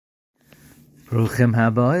Ruchim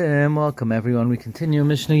habayim. Welcome everyone. We continue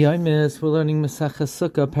Mishna Yomis. We're learning Masechah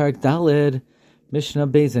Sukkah, Perek Daled, Mishna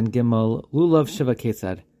Beis and Gimel, Lulav Shiva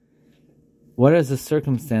Kesad. What is the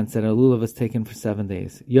circumstance that a lulav is taken for 7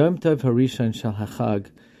 days? Yom Tov Harishon Shal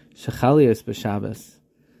Hachag Shechalios B'Shabbos.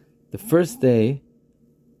 The first day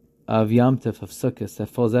of Yom Tov of Sukkah that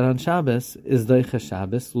falls out on Shabbos is Doicha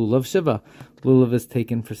Shabbos, Lulav Shiva. Lulav is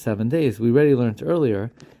taken for 7 days. We already learned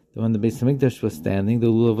earlier that when the Beis Hamikdash was standing, the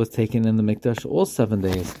lulav was taken in the Mikdash all 7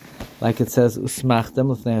 days. Like it says, Usmachtem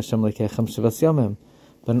l'fnei Hashem lekechem shivas yomim.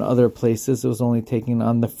 But in other places, it was only taken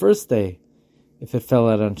on the first day, if it fell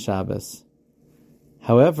out on Shabbos.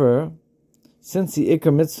 However, since the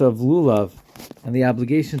Ikar Mitzvah of lulav and the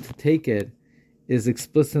obligation to take it is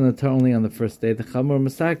explicit in the Torah only on the first day, the Chamor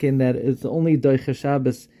Masakin that it's only Doicha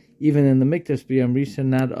Shabbos, even in the Mikdash B'Yom Rishon,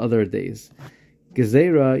 not other days.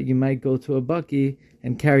 Gezerah, you might go to a baki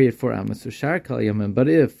and carry it for Amos Ushar Kal Yomim. But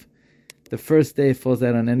if the first day falls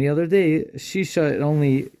out on any other day,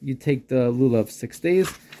 Shisha, you take the lulav 6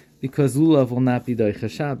 days, because lulav will not be Doicha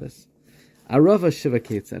Shabbos. Arava Shiva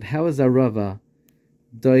Ketzad. How is Arava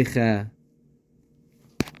Doicha?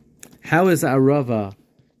 How is Arava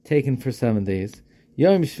taken for 7 days?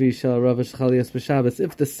 Yom Shvi Shal Arava Shechalios B'Shabbos.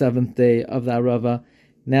 If the 7th day of the Arava,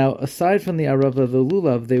 now aside from the Arava, the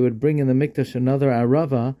lulav, they would bring in the Mikdash another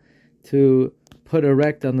Arava to put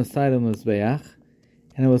erect on the side of the Mizbeach,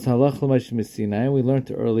 and it was halach l'maish misinai. We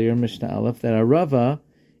learned earlier, Mishna Aleph, that Arava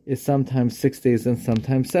is sometimes 6 days and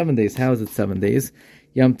sometimes 7 days. How is it 7 days?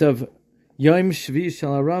 Yom Tov, Yom Shvi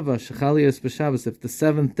Shal Arava Shechalios B'Shabbos. If the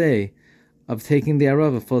 7th day of taking the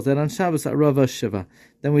Arava falls out on Shabbos, Arava Shiva.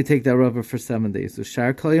 Then we take the Arava for 7 days. So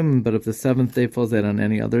Shar Kol Yomim, but if the 7th day falls out on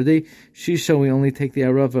any other day, Shisha, we only take the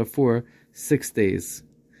Arava for 6 days.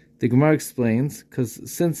 The Gemara explains,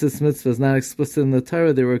 because since this mitzvah is not explicit in the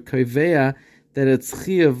Torah, they were koiveya that it's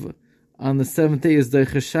chiyuv on the 7th day is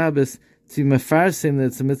Doicha Shabbos to mefarsim that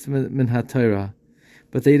it's a mitzvah min haTorah.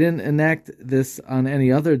 But they didn't enact this on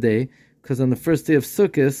any other day, because on the first day of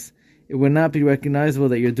Sukkot, it would not be recognizable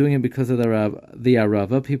that you're doing it because of the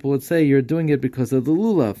Arava. People would say you're doing it because of the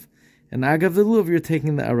lulav. And agav the lulav, you're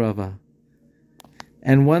taking the Arava.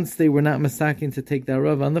 And once they were not masakin to take the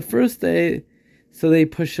Arava on the first day, so they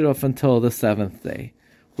push it off until the 7th day.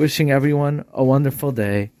 Wishing everyone a wonderful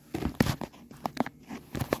day.